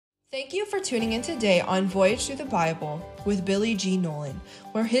Thank you for tuning in today on Voyage Through the Bible with Billy G. Nolan,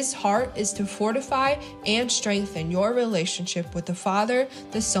 where his heart is to fortify and strengthen your relationship with the Father,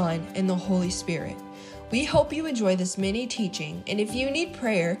 the Son, and the Holy Spirit. We hope you enjoy this mini teaching, and if you need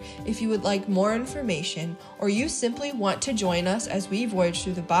prayer, if you would like more information, or you simply want to join us as we voyage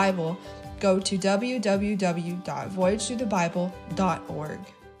through the Bible, go to www.voyagethroughthebible.org.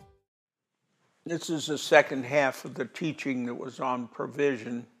 This is the second half of the teaching that was on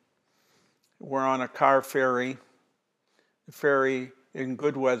provision. We're on a car ferry. The ferry in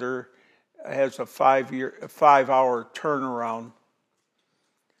good weather has a 5-hour turnaround.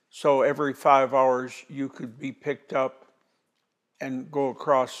 So every 5 hours you could be picked up and go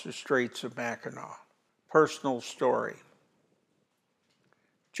across the Straits of Mackinac. Personal story.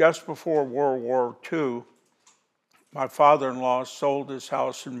 Just before World War II, my father-in-law sold his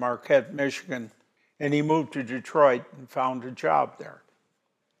house in Marquette, Michigan, and he moved to Detroit and found a job there.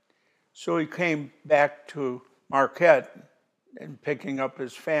 So he came back to Marquette and picking up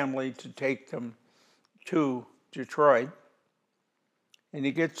his family to take them to Detroit. And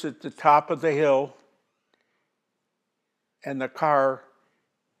he gets at the top of the hill, and the car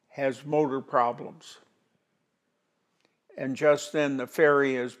has motor problems. And just then the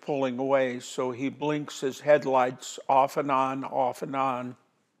ferry is pulling away, so he blinks his headlights off and on, off and on.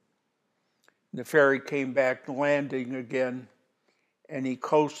 The ferry came back landing again, and he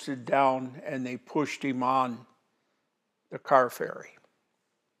coasted down, and they pushed him on the car ferry.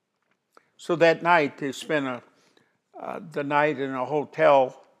 So that night, they spent the night in a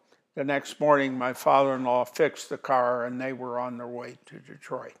hotel. The next morning, my father-in-law fixed the car, and they were on their way to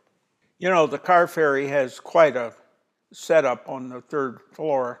Detroit. You know, the car ferry has quite a setup on the third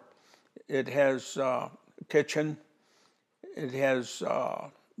floor. It has a kitchen. It has,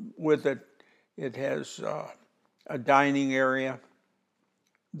 it has a dining area.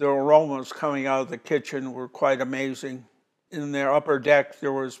 The aromas coming out of the kitchen were quite amazing. In the upper deck,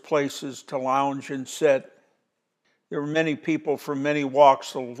 there was places to lounge and sit. There were many people from many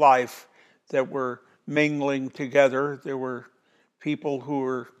walks of life that were mingling together. There were people who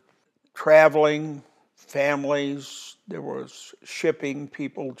were traveling, families. There was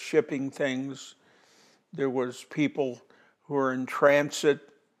people shipping things. There was people who were in transit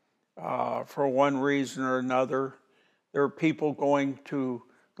for one reason or another. There were people going to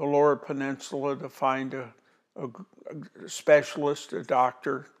the Lower Peninsula to find a specialist, a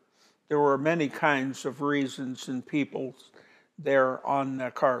doctor. There were many kinds of reasons and people there on the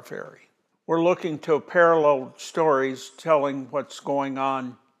car ferry. We're looking to parallel stories telling what's going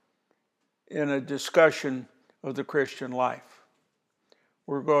on in a discussion of the Christian life.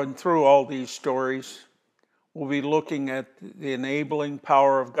 We're going through all these stories. We'll be looking at the enabling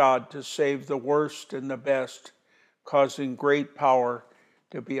power of God to save the worst and the best, causing great power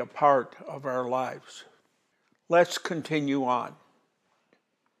to be a part of our lives. Let's continue on.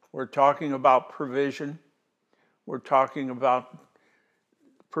 We're talking about provision. We're talking about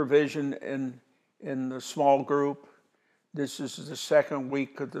provision in the small group. This is the second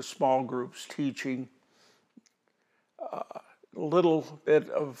week of the small groups teaching. A little bit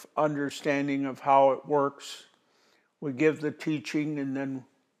of understanding of how it works. We give the teaching, and then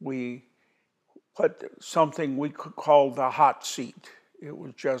we put something we could call the hot seat. It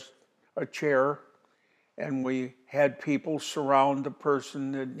was just a chair, and we had people surround the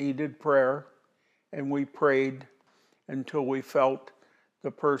person that needed prayer, and we prayed until we felt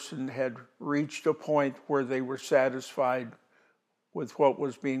the person had reached a point where they were satisfied with what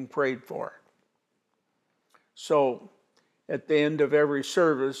was being prayed for. So at the end of every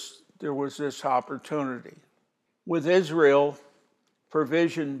service, there was this opportunity. With Israel,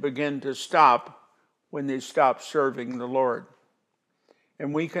 provision began to stop when they stopped serving the Lord.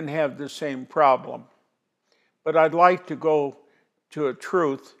 And we can have the same problem. But I'd like to go to a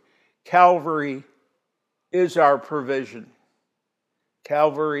truth. Calvary is our provision.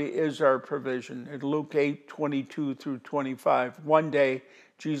 Calvary is our provision. In Luke 8:22 through 25, one day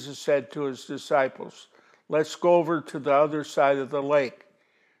Jesus said to his disciples, "Let's go over to the other side of the lake."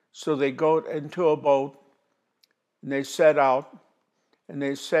 So they go into a boat, and they set out, and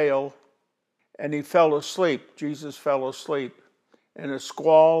they sail, and he fell asleep. Jesus fell asleep. In a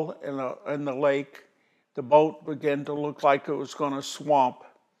squall in the lake, the boat began to look like it was going to swamp.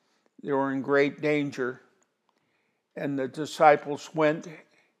 They were in great danger. And the disciples went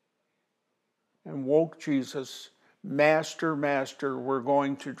and woke Jesus. "Master, Master, we're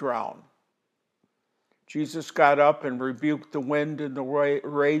going to drown." Jesus got up and rebuked the wind and the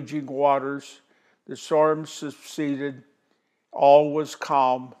raging waters. The storm subsided. All was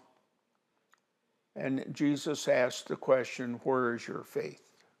calm. And Jesus asked the question, "Where is your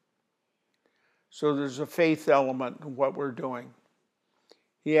faith?" So there's a faith element in what we're doing.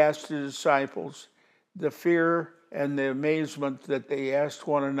 He asked the disciples, the fear and the amazement that they asked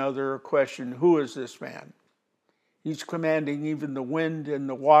one another a question, who is this man? He's commanding even the wind and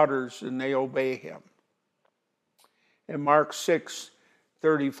the waters, and they obey him. In Mark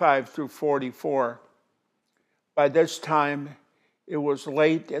 6:35 through 44, by this time it was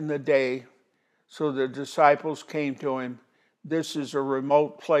late in the day, so the disciples came to him. This is a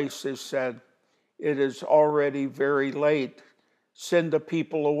remote place, they said. It is already very late. Send the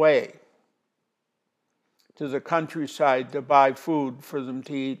people away to the countryside to buy food for them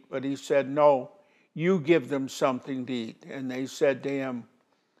to eat. But he said, no, you give them something to eat. And they said to him,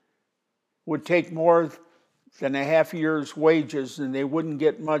 would take more than a half year's wages, and they wouldn't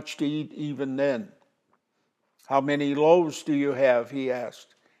get much to eat even then. How many loaves do you have? He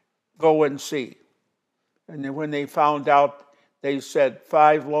asked. Go and see. And then when they found out, they said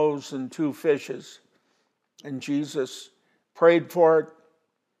 5 loaves and 2 fishes. And Jesus prayed for it,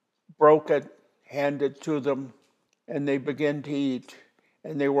 broke it, handed it to them, and they began to eat.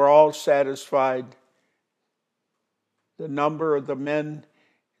 And they were all satisfied. The number of the men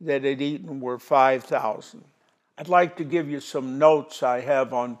that had eaten were 5,000. I'd like to give you some notes I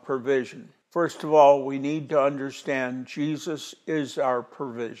have on provision. First of all, we need to understand Jesus is our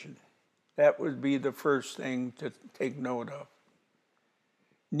provision. That would be the first thing to take note of.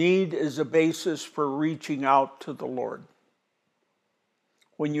 Need is a basis for reaching out to the Lord.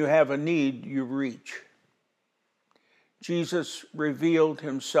 When you have a need, you reach. Jesus revealed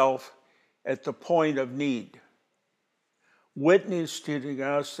himself at the point of need, witnessing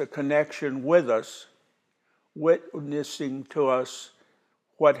us the connection with us, witnessing to us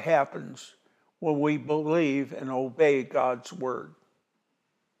what happens when we believe and obey God's word.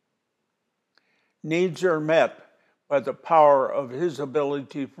 Needs are met by the power of his ability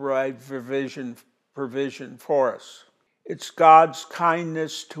to provide provision for us. It's God's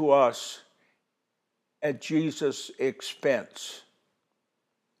kindness to us at Jesus' expense.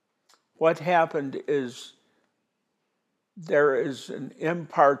 What happened is there is an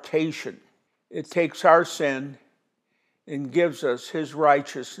impartation. It takes our sin and gives us his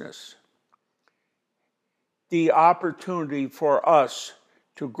righteousness. The opportunity for us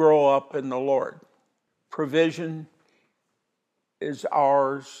to grow up in the Lord. Provision is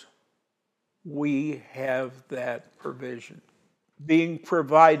ours. We have that provision. Being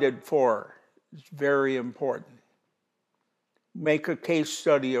provided for is very important. Make a case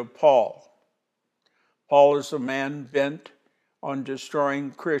study of Paul. Paul is a man bent on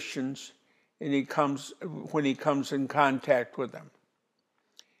destroying Christians, and when he comes in contact with them.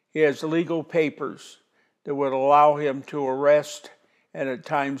 He has legal papers that would allow him to arrest and at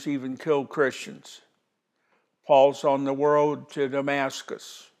times even kill Christians. Paul's on the road to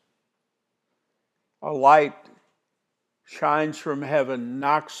Damascus. A light shines from heaven,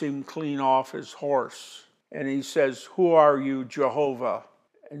 knocks him clean off his horse. And he says, who are you, Jehovah?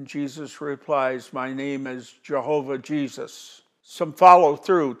 And Jesus replies, my name is Jehovah Jesus. Some follow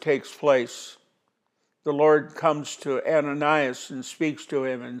through takes place. The Lord comes to Ananias and speaks to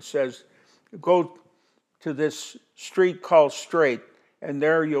him and says, go to this street called Straight, and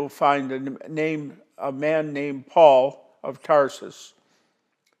there you'll find a man named Paul of Tarsus.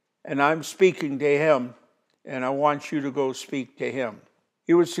 And I'm speaking to him, and I want you to go speak to him.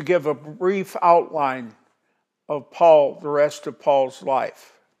 He was to give a brief outline of Paul, the rest of Paul's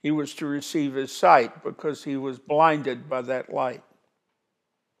life. He was to receive his sight because he was blinded by that light.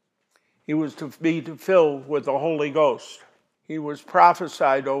 He was to be filled with the Holy Ghost. He was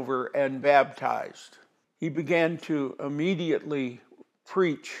prophesied over and baptized. He began to immediately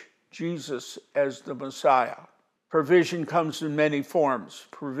preach Jesus as the Messiah. Provision comes in many forms.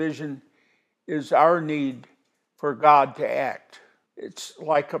 Provision is our need for God to act. It's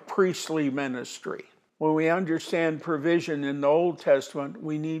like a priestly ministry. When we understand provision in the Old Testament,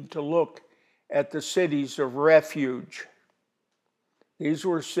 we need to look at the cities of refuge. These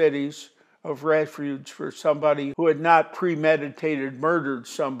were cities of refuge for somebody who had not premeditated murdered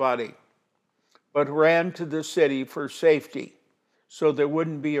somebody, but ran to the city for safety so there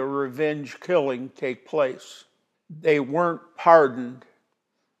wouldn't be a revenge killing take place. They weren't pardoned,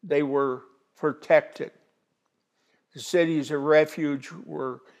 they were protected. The cities of refuge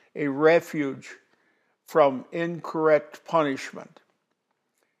were a refuge from incorrect punishment,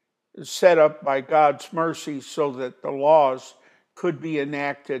 set up by God's mercy so that the laws could be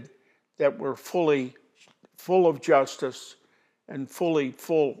enacted that were full of justice and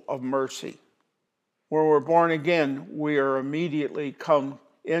full of mercy. When we're born again, we are immediately come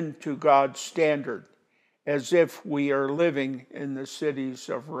into God's standard as if we are living in the cities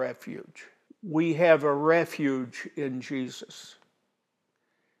of refuge. We have a refuge in Jesus.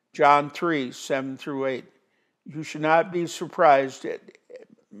 John 3, 7 through 8. You should not be surprised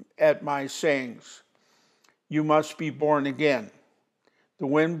at my sayings. You must be born again. The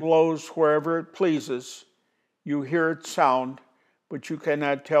wind blows wherever it pleases. You hear its sound, but you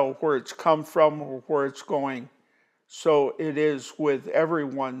cannot tell where it's come from or where it's going. So it is with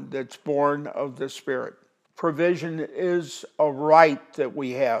everyone that's born of the Spirit. Provision is a right that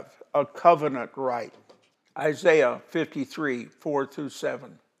we have, a covenant right. Isaiah 53, 4 through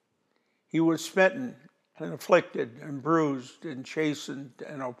 7. He was smitten and afflicted and bruised and chastened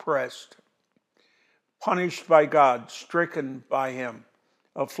and oppressed, punished by God, stricken by him,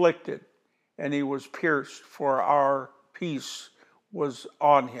 afflicted, and he was pierced, for our peace was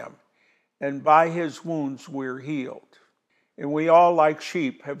on him, and by his wounds we're healed. And we all like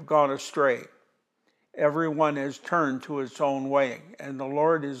sheep have gone astray. Everyone has turned to his own way, and the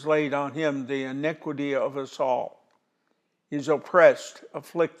Lord has laid on him the iniquity of us all. He's oppressed,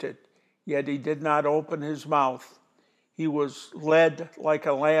 afflicted, yet he did not open his mouth. He was led like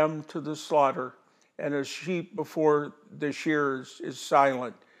a lamb to the slaughter, and a sheep before the shearers is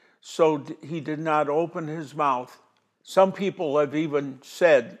silent. So he did not open his mouth. Some people have even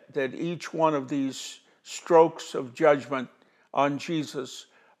said that each one of these strokes of judgment on Jesus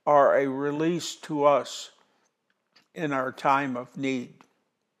are a release to us in our time of need.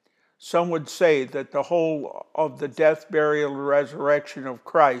 Some would say that the whole of the death, burial, and resurrection of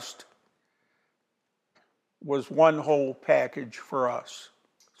Christ was one whole package for us.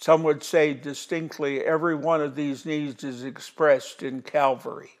 Some would say distinctly every one of these needs is expressed in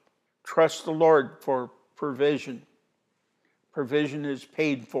Calvary. Trust the Lord for provision. Provision is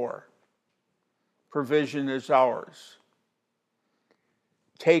paid for. Provision is ours.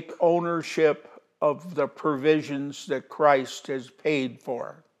 Take ownership of the provisions that Christ has paid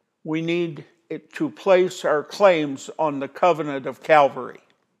for. We need to place our claims on the covenant of Calvary,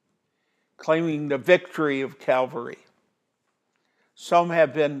 claiming the victory of Calvary. Some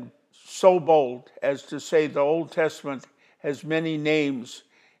have been so bold as to say the Old Testament has many names,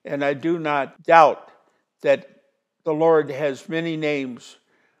 and I do not doubt that the Lord has many names,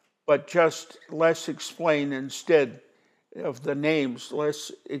 but just let's explain instead of the names,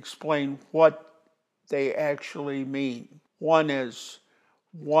 let's explain what they actually mean. One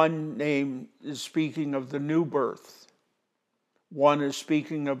name is speaking of the new birth. One is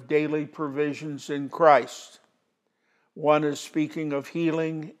speaking of daily provisions in Christ. One is speaking of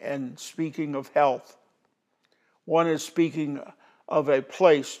healing and speaking of health. One is speaking of a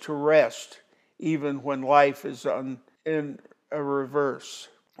place to rest even when life is in a reverse.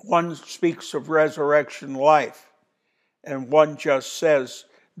 One speaks of resurrection life, and one just says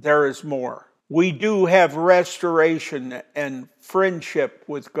there is more. We do have restoration and friendship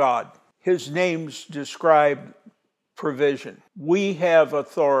with God. His names describe provision. We have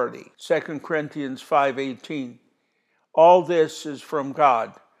authority. 2 Corinthians 5:18. All this is from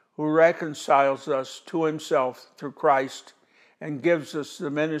God, who reconciles us to himself through Christ and gives us the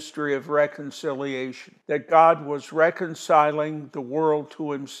ministry of reconciliation. That God was reconciling the world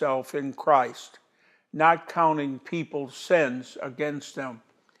to himself in Christ, not counting people's sins against them.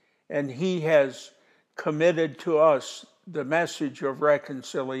 And he has committed to us the message of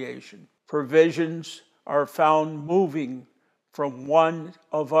reconciliation. Provisions are found moving from one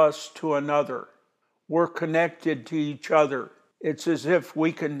of us to another. We're connected to each other. It's as if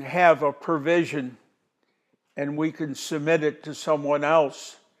we can have a provision and we can submit it to someone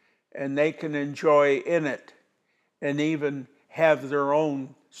else and they can enjoy in it and even have their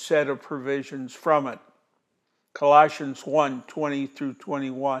own set of provisions from it. Colossians 1:20 through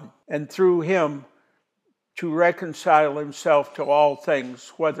 21. And through him to reconcile himself to all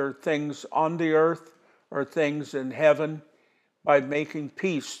things, whether things on the earth or things in heaven, by making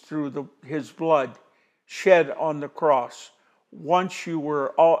peace through his blood shed on the cross. Once you were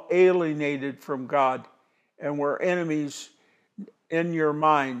all alienated from God and were enemies in your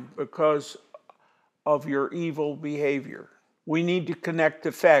mind because of your evil behavior. We need to connect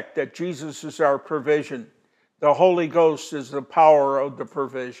the fact that Jesus is our provision. The Holy Ghost is the power of the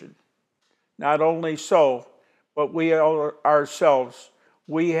provision. Not only so, but we ourselves,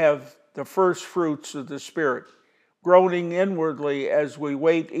 we have the first fruits of the Spirit, groaning inwardly as we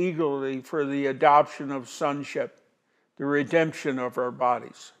wait eagerly for the adoption of sonship, the redemption of our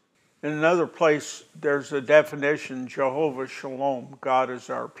bodies. In another place, there's a definition, Jehovah Shalom, God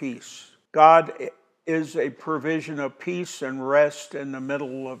is our peace. God is a provision of peace and rest in the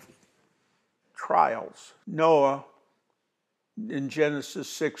middle of trials. Noah, in Genesis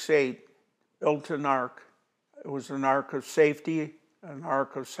 6:8, built an ark. It was an ark of safety, an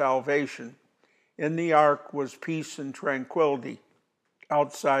ark of salvation. In the ark was peace and tranquility.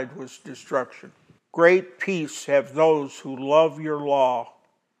 Outside was destruction. Great peace have those who love your law,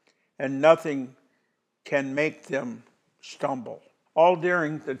 and nothing can make them stumble. All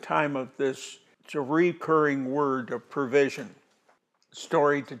during the time of this, it's a recurring word of provision.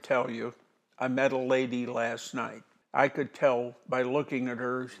 Story to tell you, I met a lady last night. I could tell by looking at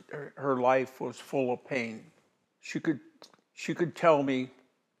her, her life was full of pain. She could tell me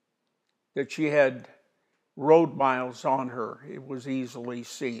that she had road miles on her. It was easily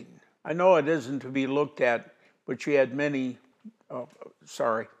seen. I know it isn't to be looked at, but she had many,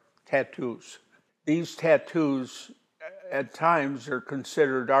 tattoos. These tattoos at times are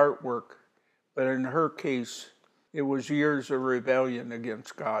considered artwork, but in her case, it was years of rebellion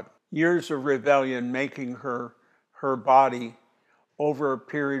against God. Years of rebellion making her body, over a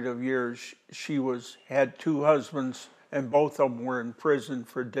period of years, she had 2 husbands, and both of them were in prison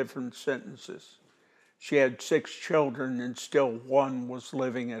for different sentences. She had 6 children, and still 1 was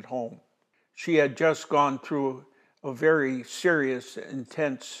living at home. She had just gone through a very serious,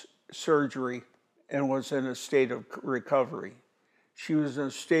 intense surgery and was in a state of recovery. She was in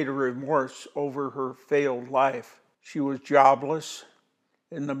a state of remorse over her failed life. She was jobless.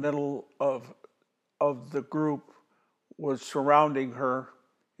 In the middle of the group was surrounding her,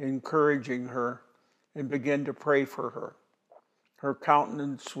 encouraging her, and began to pray for her. Her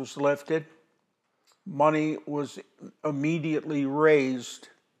countenance was lifted. Money was immediately raised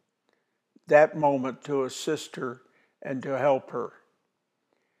that moment to assist her and to help her.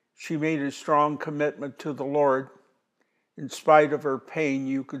 She made a strong commitment to the Lord. In spite of her pain,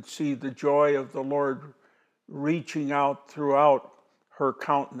 you could see the joy of the Lord reaching out throughout her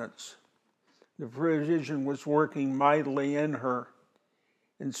countenance. The provision was working mightily in her.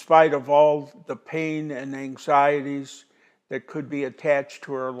 In spite of all the pain and anxieties that could be attached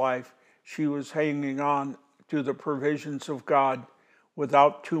to her life, she was hanging on to the provisions of God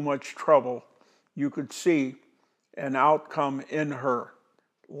without too much trouble. You could see an outcome in her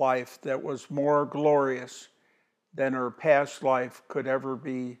life that was more glorious than her past life could ever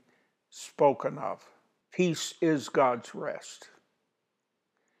be spoken of. Peace is God's rest.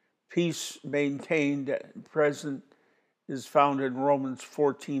 Peace maintained at present is found in Romans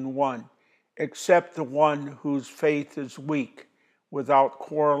 14:1. Except the one whose faith is weak, without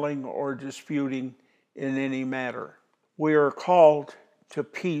quarreling or disputing in any matter. We are called to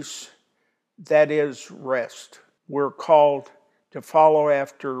peace, that is rest. We're called to follow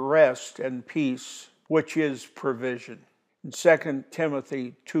after rest and peace, which is provision. In 2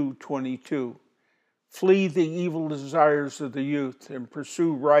 Timothy 2:22, flee the evil desires of the youth and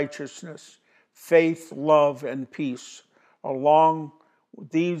pursue righteousness, faith, love, and peace, along with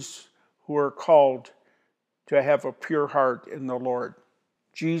these who are called to have a pure heart in the Lord.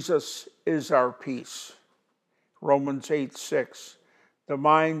 Jesus is our peace. Romans 8:6, the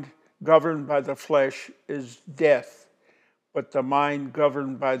mind governed by the flesh is death, but the mind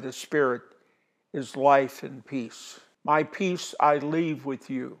governed by the Spirit is life and peace. My peace I leave with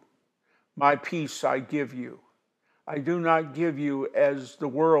you. My peace I give you. I do not give you as the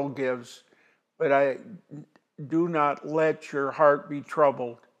world gives, but I do not let your heart be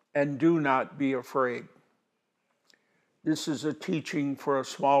troubled, and do not be afraid. This is a teaching for a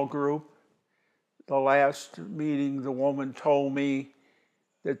small group. The last meeting, the woman told me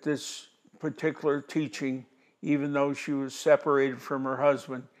that this particular teaching, even though she was separated from her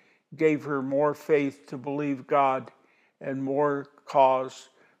husband, gave her more faith to believe God and more cause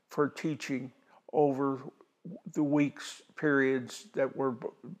for teaching over the weeks, periods that were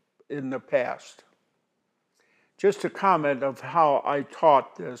in the past. Just a comment of how I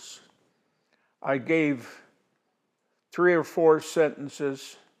taught this. I gave 3 or 4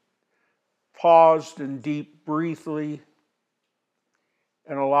 sentences, paused and deep briefly,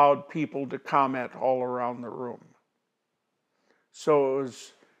 and allowed people to comment all around the room. So it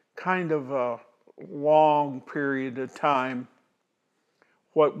was kind of a long period of time.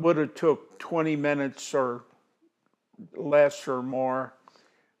 What would have took 20 minutes or less or more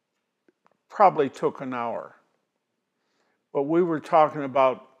probably took an hour. But we were talking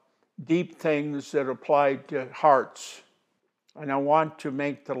about deep things that applied to hearts. And I want to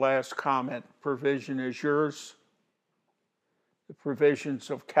make the last comment. Provision is yours. The provisions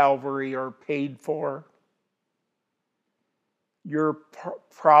of Calvary are paid for. Your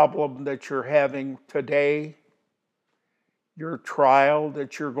problem that you're having today, your trial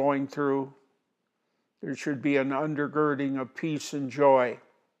that you're going through, there should be an undergirding of peace and joy.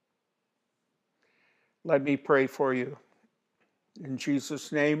 Let me pray for you. In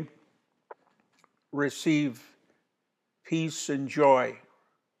Jesus' name, receive peace and joy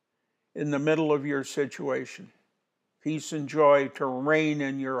in the middle of your situation. Peace and joy to reign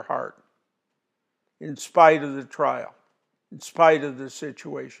in your heart. In spite of the trial, in spite of the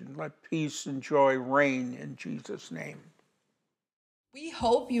situation, let peace and joy reign in Jesus' name. We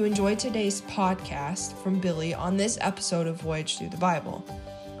hope you enjoyed today's podcast from Billy on this episode of Voyage Through the Bible.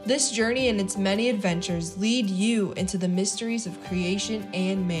 This journey and its many adventures lead you into the mysteries of creation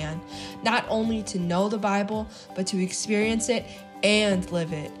and man, not only to know the Bible, but to experience it and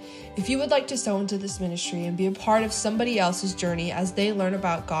live it. If you would like to sow into this ministry and be a part of somebody else's journey as they learn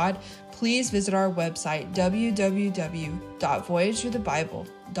about God, please visit our website,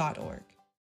 www.voyagethroughthebible.org.